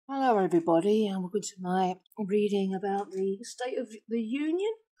Hello everybody, and welcome to my reading about the State of the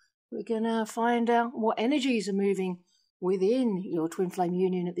Union. We're going to find out what energies are moving within your twin flame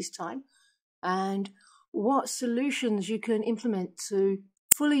union at this time and what solutions you can implement to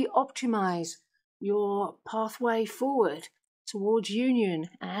fully optimize your pathway forward towards union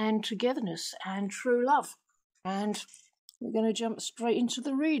and togetherness and true love. And we're going to jump straight into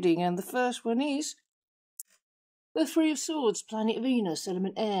the reading, and the first one is the Three of Swords, planet Venus,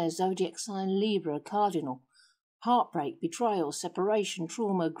 element air, zodiac sign Libra, cardinal. Heartbreak, betrayal, separation,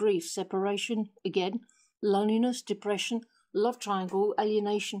 trauma, grief, separation, again, loneliness, depression, love triangle,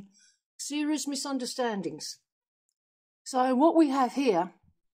 alienation, serious misunderstandings. So what we have here,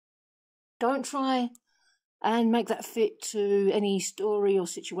 don't try and make that fit to any story or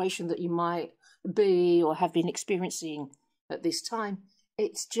situation that you might be or have been experiencing at this time.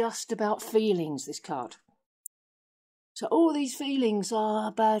 It's just about feelings, this card. So all these feelings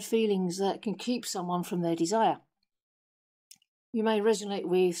are bad feelings that can keep someone from their desire. You may resonate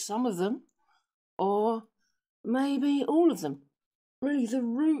with some of them, or maybe all of them. Really, the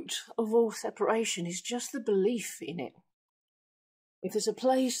root of all separation is just the belief in it. If there's a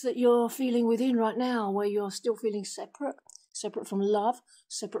place that you're feeling within right now where you're still feeling separate from love,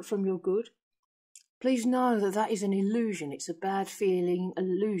 separate from your good, please know that that is an illusion. It's a bad feeling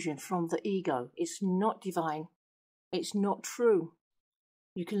illusion from the ego. It's not divine. It's not true.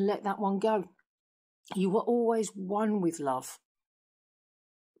 You can let that one go. You were always one with love.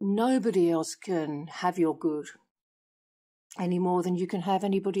 Nobody else can have your good any more than you can have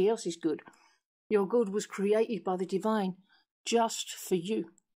anybody else's good. Your good was created by the divine just for you.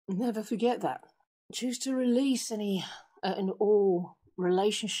 Never forget that. Choose to release any and all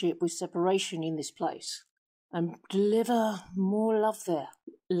relationship with separation in this place and deliver more love there.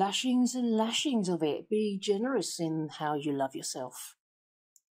 Lashings and lashings of it. Be generous in how you love yourself.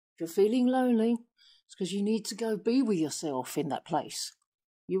 If you're feeling lonely, it's because you need to go be with yourself in that place.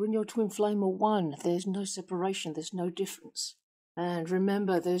 You and your twin flame are one. There's no separation. There's no difference. And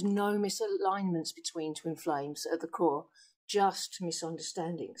remember, there's no misalignments between twin flames at the core. Just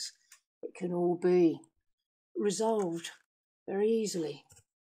misunderstandings. It can all be resolved very easily.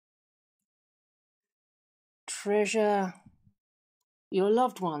 Treasure your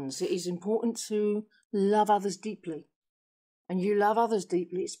loved ones. It is important to love others deeply. And you love others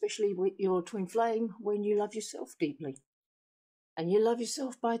deeply, especially with your twin flame, when you love yourself deeply. And you love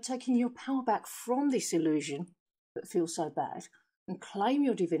yourself by taking your power back from this illusion that feels so bad and claim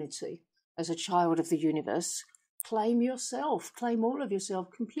your divinity as a child of the universe. Claim yourself. Claim all of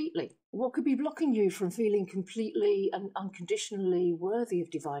yourself completely. What could be blocking you from feeling completely and unconditionally worthy of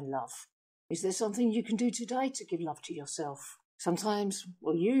divine love? Is there something you can do today to give love to yourself? Sometimes,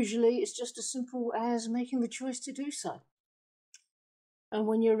 well, usually, it's just as simple as making the choice to do so. And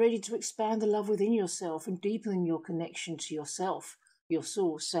when you're ready to expand the love within yourself and deepen your connection to yourself, your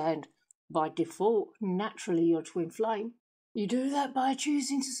source, and by default, naturally, your twin flame, you do that by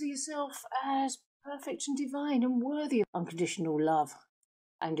choosing to see yourself as perfect and divine and worthy of unconditional love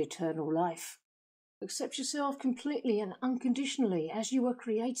and eternal life. Accept yourself completely and unconditionally as you were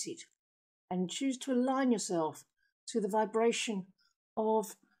created, and choose to align yourself to the vibration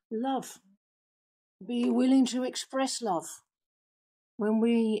of love. Be willing to express love. When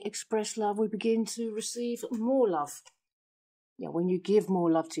we express love, we begin to receive more love. Yeah, when you give more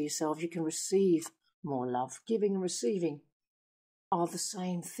love to yourself, you can receive more love. Giving and receiving are the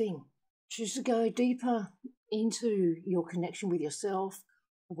same thing. Choose to go deeper into your connection with yourself,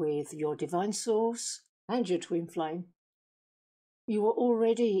 with your divine source and your twin flame. You are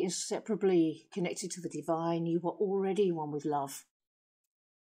already inseparably connected to the divine. You are already one with love.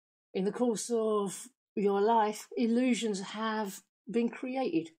 In the course of your life, illusions have been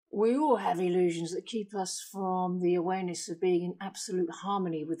created. We all have illusions that keep us from the awareness of being in absolute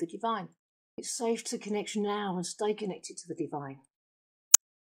harmony with the divine. It's safe to connect now and stay connected to the divine.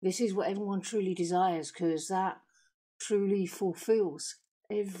 This is what everyone truly desires, because that truly fulfills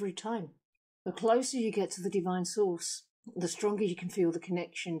every time. The closer you get to the divine source, the stronger you can feel the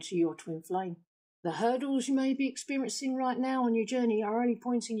connection to your twin flame. The hurdles you may be experiencing right now on your journey are only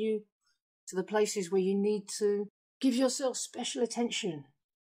pointing you to the places where you need to give yourself special attention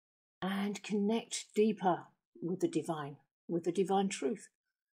and connect deeper with the divine truth.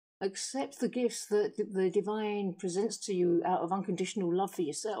 Accept the gifts that the divine presents to you out of unconditional love for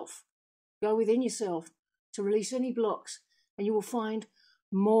yourself. Go within yourself to release any blocks, and you will find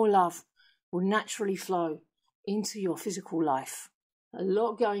more love will naturally flow into your physical life. A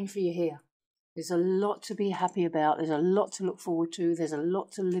lot going for you here. There's a lot to be happy about. There's a lot to look forward to. There's a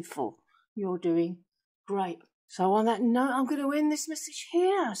lot to live for. You're doing great. So on that note, I'm going to end this message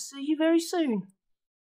here. See you very soon.